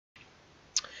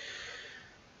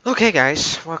Okay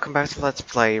guys, welcome back to Let's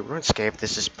Play RuneScape.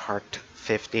 This is part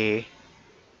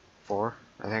 54,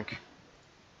 I think.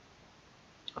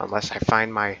 Unless I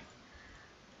find my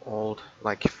old,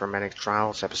 like, Frenetic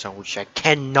Trials episode, which I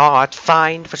cannot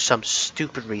find for some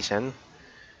stupid reason.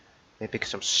 Maybe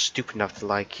because I'm stupid enough to,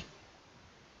 like,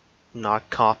 not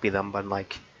copy them, but,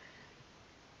 like,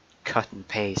 cut and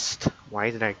paste. Why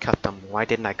did I cut them? Why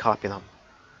didn't I copy them?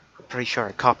 I'm pretty sure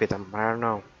I copied them, but I don't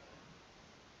know.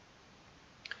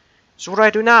 So what do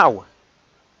I do now?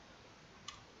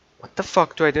 What the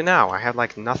fuck do I do now? I have,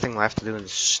 like, nothing left to do in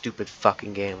this stupid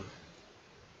fucking game.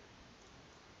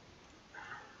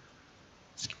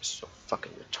 This game is so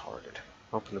fucking retarded.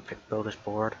 Open the builder's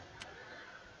board.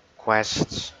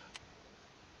 Quests.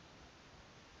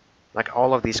 Like,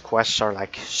 all of these quests are,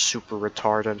 like, super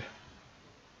retarded.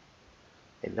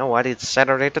 You know what? It's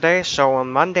Saturday today, so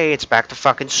on Monday it's back to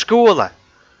fucking school!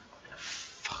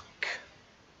 Fuck.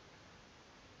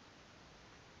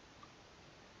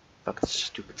 Fuck this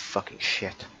stupid fucking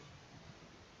shit.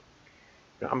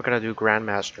 I'm gonna do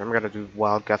Grandmaster. I'm gonna do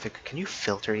Wild Gothic. Can you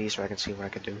filter these so I can see what I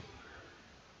can do?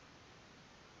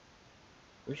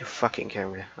 Are you fucking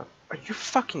kidding me? Are you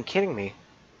fucking kidding me?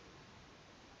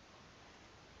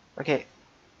 Okay.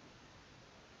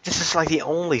 This is like the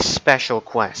only special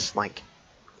quest. Like,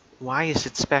 why is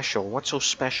it special? What's so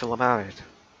special about it?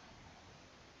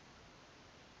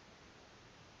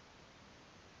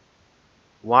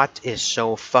 What is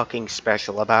so fucking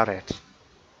special about it?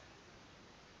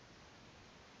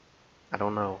 I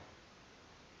don't know.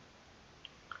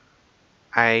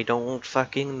 I don't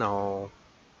fucking know.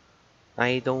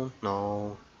 I don't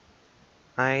know.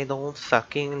 I don't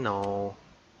fucking know.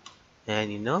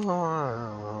 And you know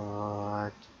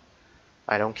what?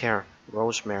 I don't care.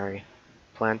 Rosemary.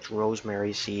 Plant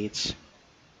rosemary seeds.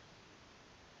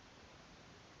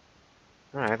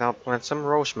 Alright, I'll plant some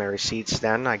rosemary seeds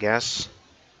then, I guess.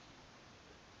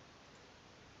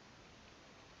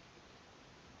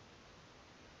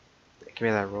 Give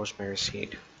me that rosemary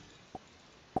seed.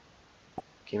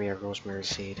 Give me a rosemary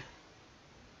seed.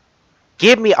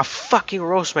 Give me a fucking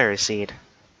rosemary seed!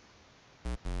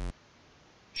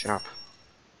 Shut up.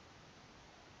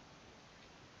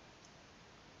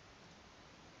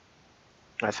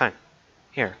 Alright, fine.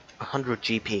 Here, 100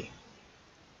 GP.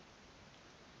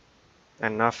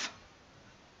 Enough.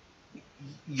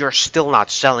 You're still not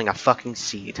selling a fucking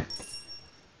seed.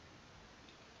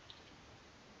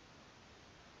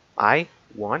 I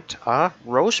want a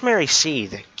rosemary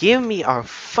seed. Give me a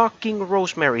fucking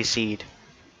rosemary seed.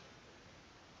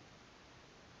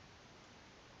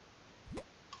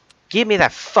 Give me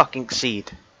that fucking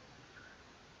seed.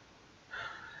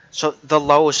 So the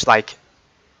lowest, like,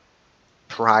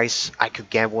 price I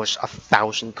could get was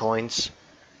 1,000 coins.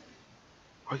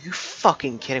 Are you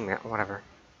fucking kidding me? Whatever.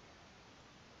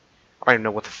 I don't know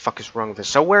what the fuck is wrong with this.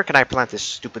 So where can I plant this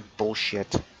stupid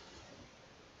bullshit?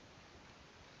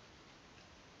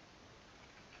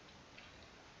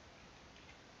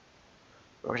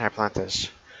 Where can I plant this?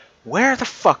 Where the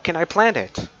fuck can I plant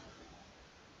it?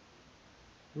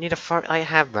 Need a farm. I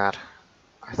have that.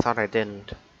 I thought I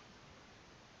didn't.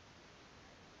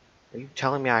 Are you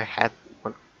telling me I had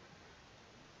one?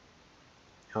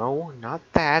 No, not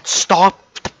that. Stop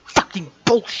the fucking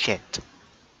bullshit!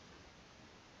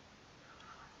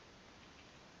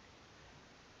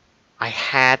 I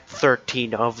had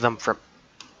 13 of them from...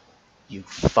 You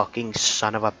fucking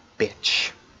son of a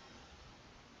bitch.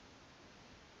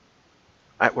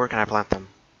 Alright, where can I plant them?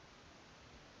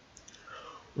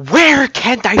 Where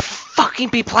can I fucking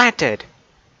be planted?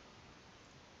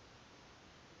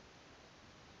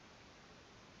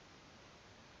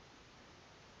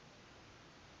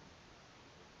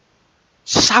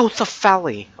 South of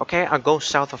Valley. Okay, I'll go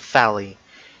south of Valley.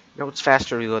 You know, it's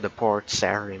faster to go to Port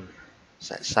Sarim.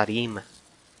 Sarim.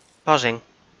 Pausing.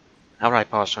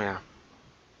 Alright, pause, so yeah.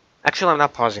 Actually, I'm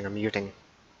not pausing, I'm muting.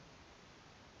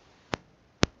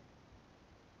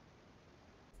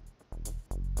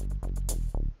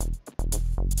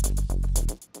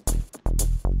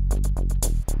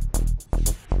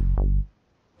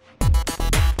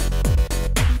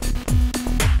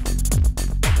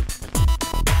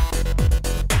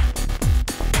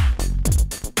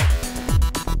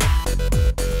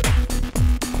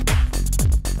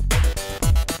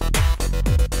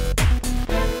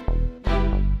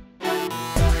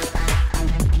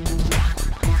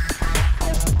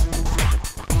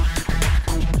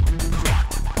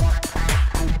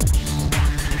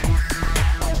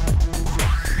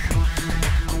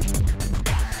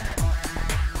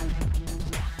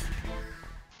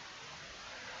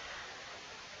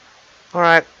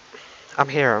 Alright, I'm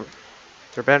here.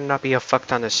 There better not be a fuck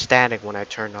ton of static when I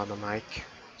turn on the mic.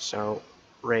 So,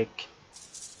 rake.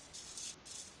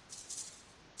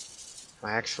 I'm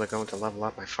actually going to level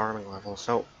up my farming level.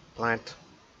 So, plant.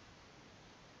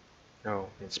 No,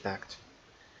 inspect.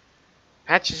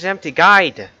 Patch is empty.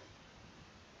 Guide!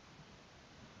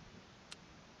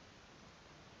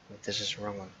 Wait, this is the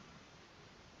wrong one.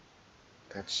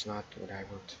 That's not what I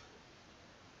want.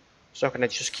 So can I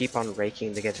just keep on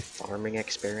raking to get farming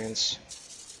experience?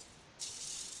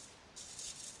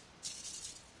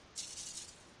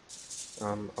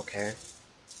 Okay.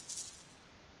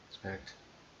 Inspect.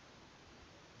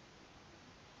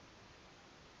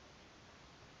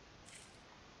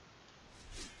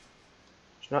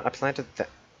 No, I planted the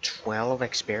 12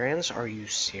 experience? Are you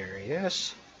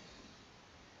serious?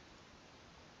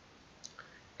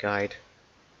 Guide.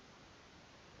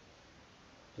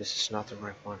 This is not the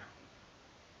right one.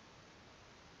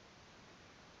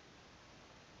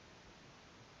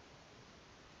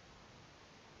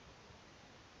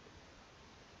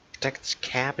 Protects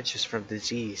cabbages from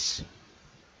disease.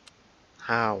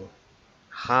 How?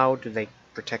 How do they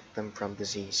protect them from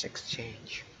disease?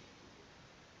 Exchange.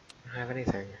 I don't have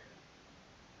anything.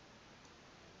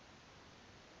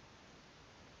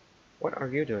 What are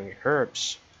you doing?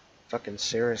 Herbs. Fucking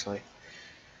seriously.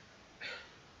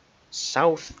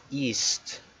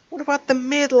 Southeast. What about the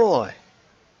middle?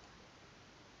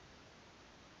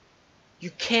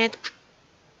 You can't...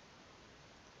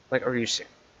 Like, are you serious?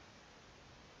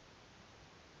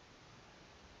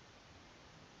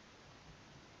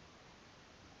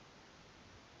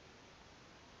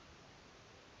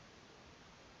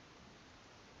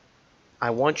 I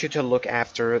want you to look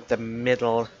after the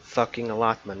middle fucking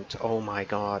allotment. Oh my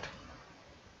god.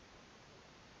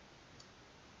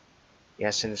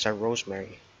 Yes, and it's a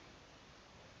rosemary.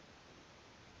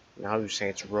 Now you say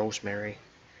it's rosemary.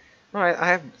 Alright, I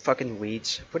have fucking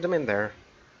weeds. Put them in there.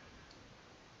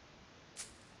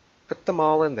 Put them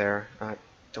all in there. I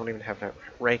don't even have to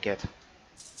rake it.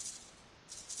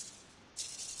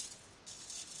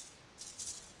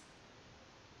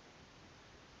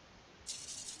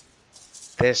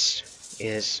 This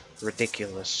is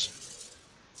ridiculous.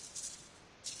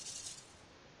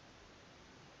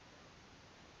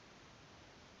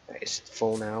 Is it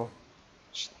full now?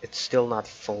 It's still not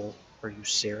full. Are you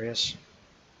serious?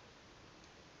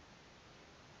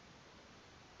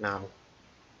 No.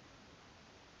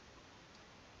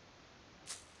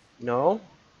 No?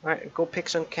 Alright, go pick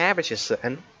some cabbages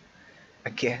then.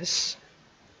 I guess.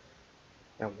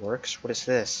 That works. What is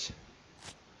this?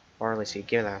 Barley seed,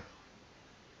 give me that.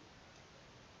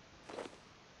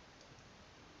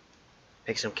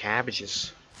 Pick some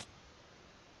cabbages.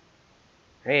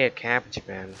 Hey, a cabbage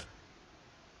man.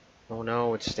 Oh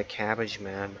no, it's the cabbage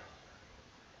man.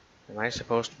 Am I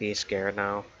supposed to be scared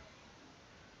now?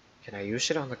 Can I use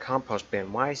it on the compost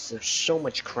bin? Why is there so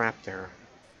much crap there?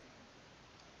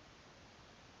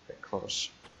 Get close.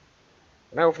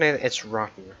 When I open it, it's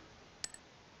rotten.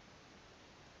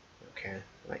 Okay,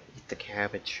 I eat the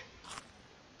cabbage.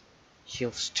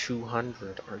 Heals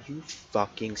 200. Are you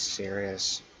fucking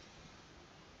serious?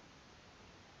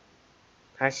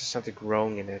 Has something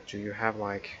growing in it? Do you have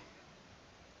like...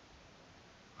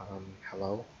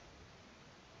 hello?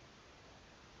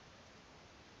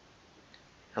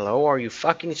 Hello, are you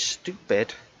fucking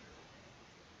stupid?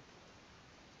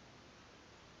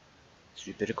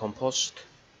 Stupid compost.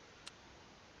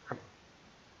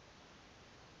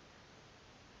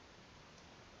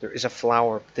 There is a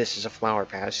flower. This is a flower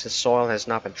patch. The soil has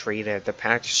not been treated. The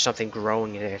patch is something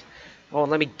growing in it. Oh,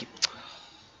 let me...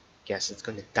 Guess it's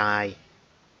gonna die.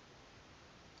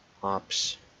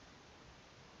 Hops.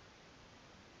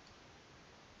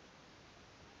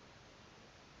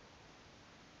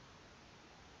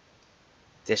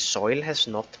 The soil has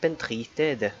not been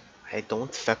treated. I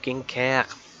don't fucking care.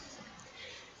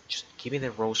 Just give me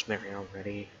the rosemary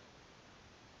already.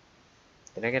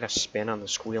 Did I get a spin on the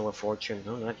Squeal of Fortune?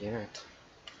 No, not yet.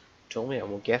 Told me I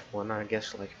will get one, I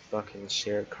guess, like fucking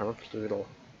Seared Carploodle.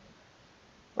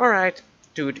 Alright,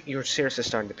 dude, you're seriously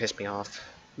starting to piss me off.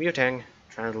 Muting,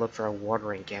 trying to look for a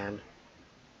watering can.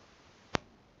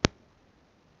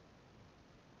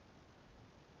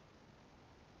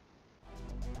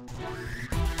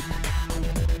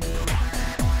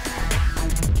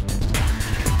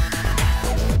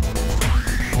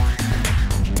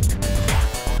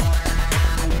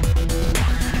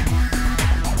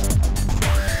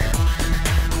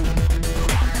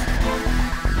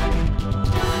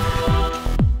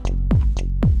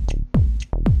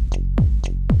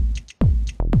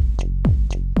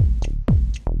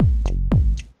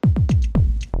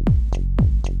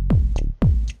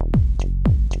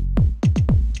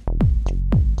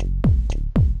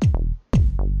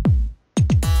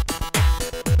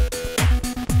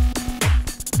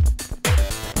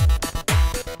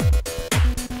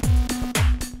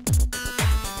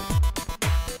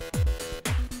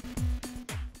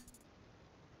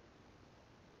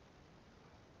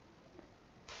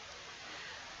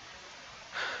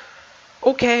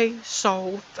 Okay,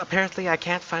 so apparently I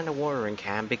can't find a watering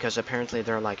can because apparently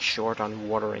they're like short on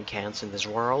watering cans in this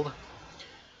world.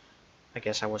 I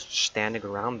guess I was just standing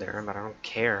around there, but I don't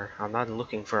care. I'm not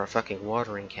looking for a fucking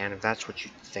watering can if that's what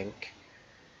you think.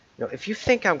 No, if you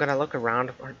think I'm gonna look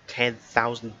around for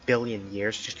 10,000 billion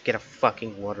years just to get a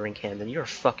fucking watering can, then you're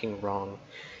fucking wrong.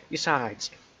 Besides,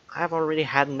 I've already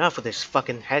had enough of this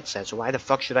fucking headset, so why the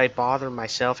fuck should I bother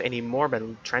myself anymore by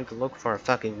trying to look for a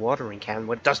fucking watering can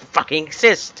when it doesn't fucking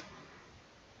exist?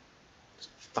 It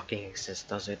doesn't fucking exist,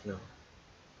 does it? No.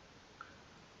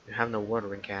 You have no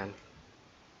watering can.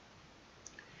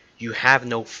 You have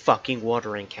no fucking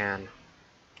watering can.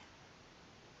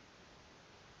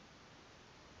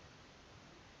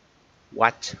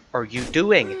 What are you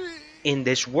doing in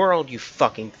this world, you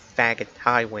fucking faggot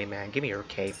highwayman? Give me your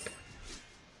cape.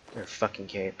 Your fucking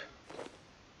cape.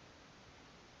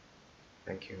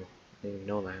 Thank you. I didn't even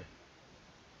know that.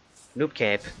 Noob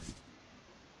cape.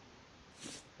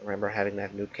 I remember having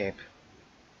that noob cape.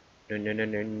 No, no, no,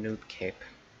 no, noob cape.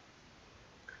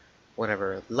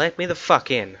 Whatever. Let me the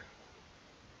fuck in.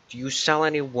 Do you sell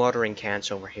any watering cans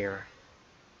over here?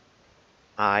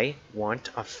 I want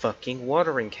a fucking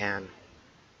watering can.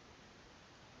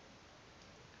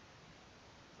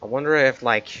 I wonder if,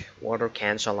 like, water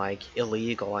cans are, like,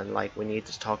 illegal and, like, we need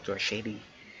to talk to a shady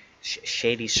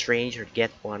stranger to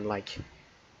get one, like,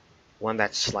 one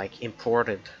that's, like,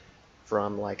 imported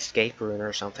from, like, Escape Room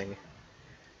or something.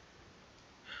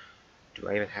 Do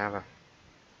I even have a...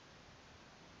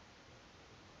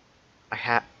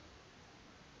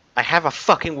 I have a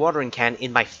fucking watering can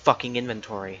in my fucking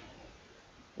inventory.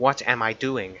 What am I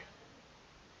doing?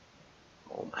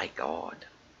 Oh my god.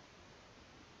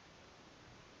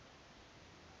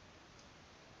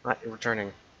 Right,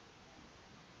 returning.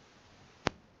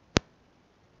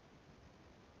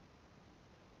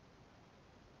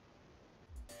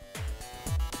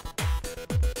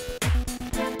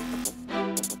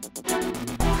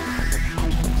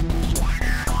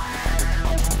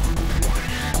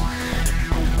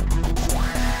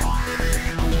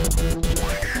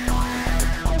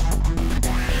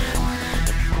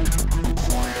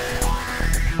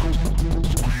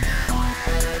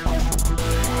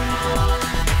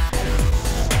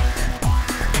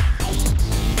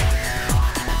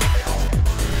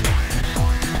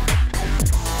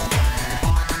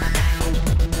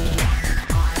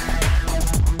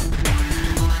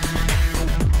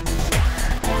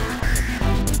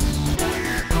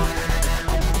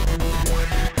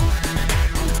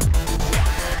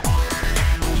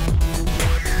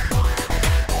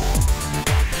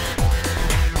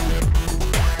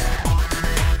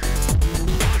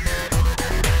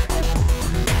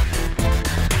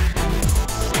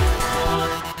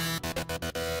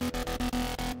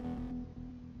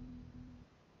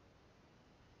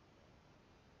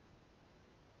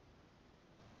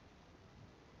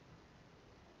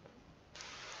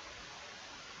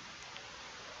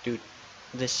 Dude,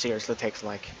 this seriously takes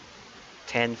like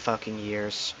 10 fucking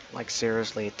years. Like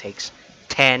seriously, it takes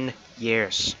 10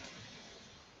 years.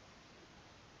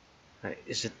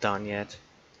 Is it done yet?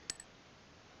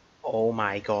 Oh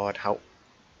my god, how...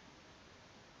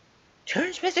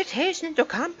 Turns vegetation into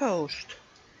compost!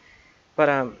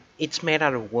 But, it's made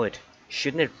out of wood.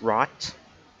 Shouldn't it rot?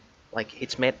 Like,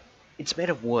 it's made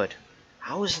of wood.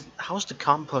 How's the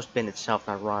compost bin itself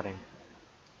not rotting?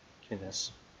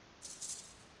 Goodness.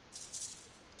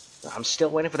 I'm still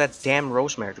waiting for that damn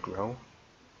rosemary to grow.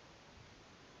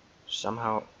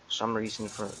 Somehow, some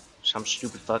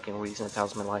stupid fucking reason, it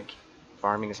tells me, like,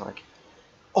 farming is, like,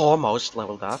 almost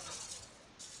leveled up.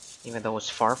 Even though it's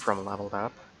far from leveled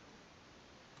up.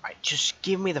 Alright, just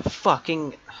give me the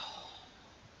fucking...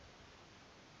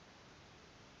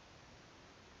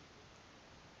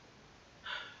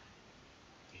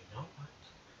 You know what?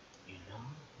 You know...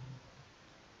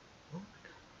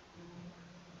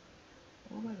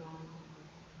 Oh my god.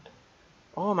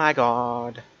 Oh my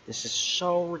god. This is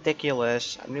so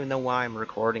ridiculous. I don't even know why I'm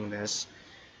recording this.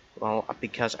 Well,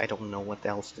 because I don't know what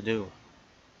else to do.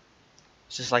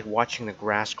 It's just like watching the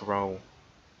grass grow.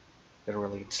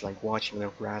 Literally, it's like watching the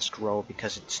grass grow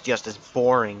because it's just as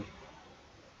boring.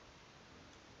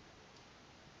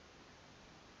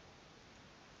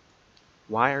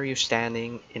 Why are you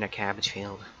standing in a cabbage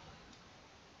field?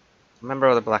 Member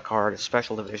of the Black Heart, a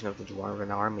special division of the Dwarven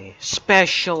Army.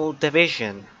 Special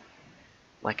division!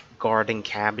 Like guarding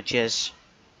cabbages.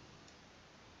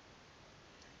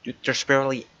 Dude, there's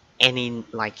barely any,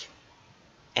 like,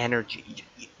 energy.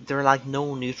 There are, like,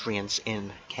 no nutrients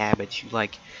in cabbage. You,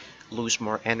 like, lose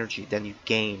more energy than you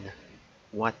gain.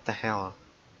 What the hell?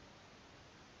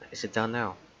 Is it done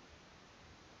now?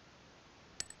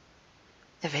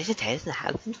 The vegetation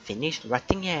hasn't finished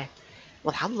rotting yet.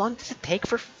 Well, how long does it take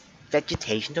for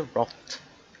vegetation to rot?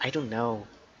 I don't know.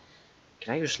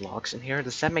 Can I use logs in here?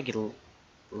 Does that make it...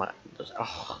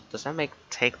 does that make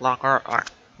take longer? Or,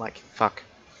 like, fuck.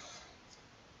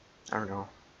 I don't know.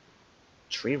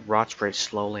 Tree rots pretty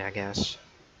slowly, I guess.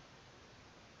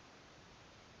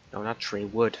 No, not tree,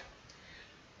 wood.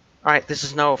 Alright, this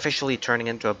is now officially turning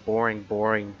into a boring,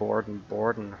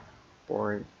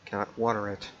 cannot water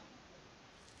it.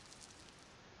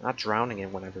 I'm not drowning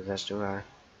it when I do this, do I?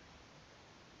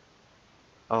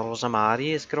 Oh,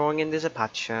 Rosamari is growing in this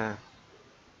patch.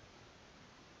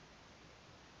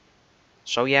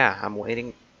 So yeah, I'm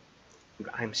waiting.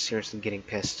 I'm seriously getting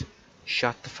pissed.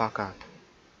 Shut the fuck up.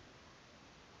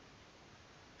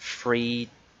 Free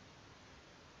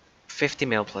 50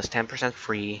 mil plus 10%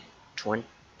 free,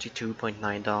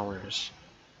 $22.9.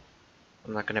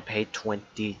 I'm not gonna pay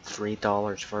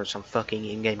 $23 for some fucking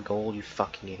in-game gold, you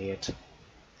fucking idiot.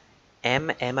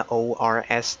 MMORS.com.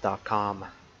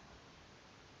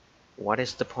 What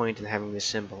is the point in having these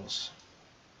symbols?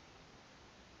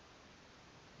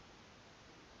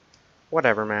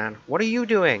 Whatever, man. What are you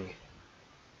doing?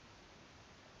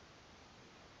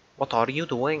 What are you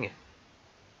doing?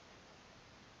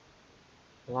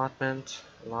 Allotment,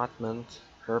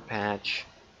 her patch.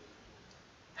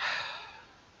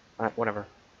 Alright, whatever.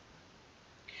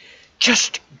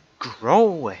 Just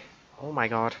grow! Oh my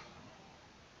god.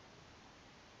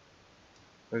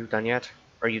 Are you done yet?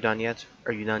 Are you done yet?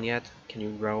 Are you done yet? Can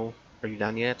you grow? Are you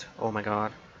done yet? Oh my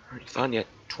god. Are you done yet?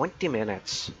 20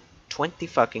 minutes. 20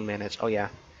 fucking minutes. Oh yeah.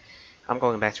 I'm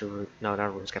going back to no,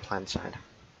 not RuneScape Planet side.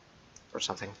 Or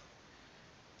something.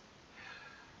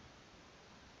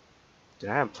 Dude,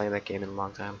 I haven't played that game in a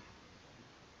long time.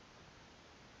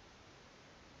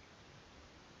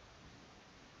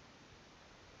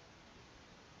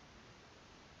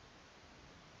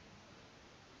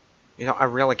 You know, I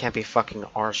really can't be fucking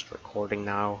arsed recording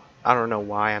now. I don't know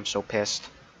why I'm so pissed.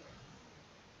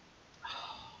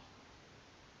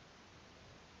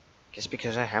 Guess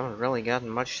because I haven't really gotten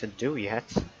much to do yet.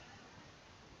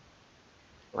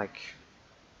 Like,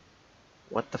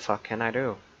 what the fuck can I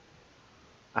do?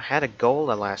 I had a goal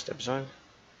the last episode.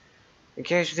 In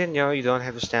case you didn't know, you don't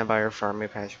have to stand by your farming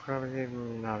patch. Probably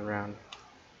not around.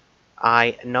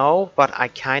 I know, but I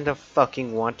kind of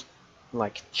fucking want,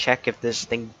 like, check if this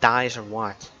thing dies or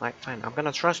what. Like, fine, I'm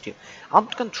gonna trust you. I'm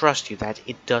gonna trust you that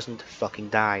it doesn't fucking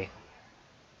die.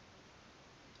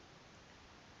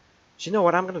 So you know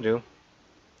what I'm gonna do?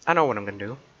 I know what I'm gonna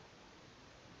do.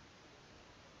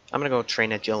 I'm gonna go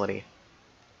train agility.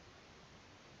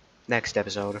 Next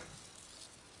episode.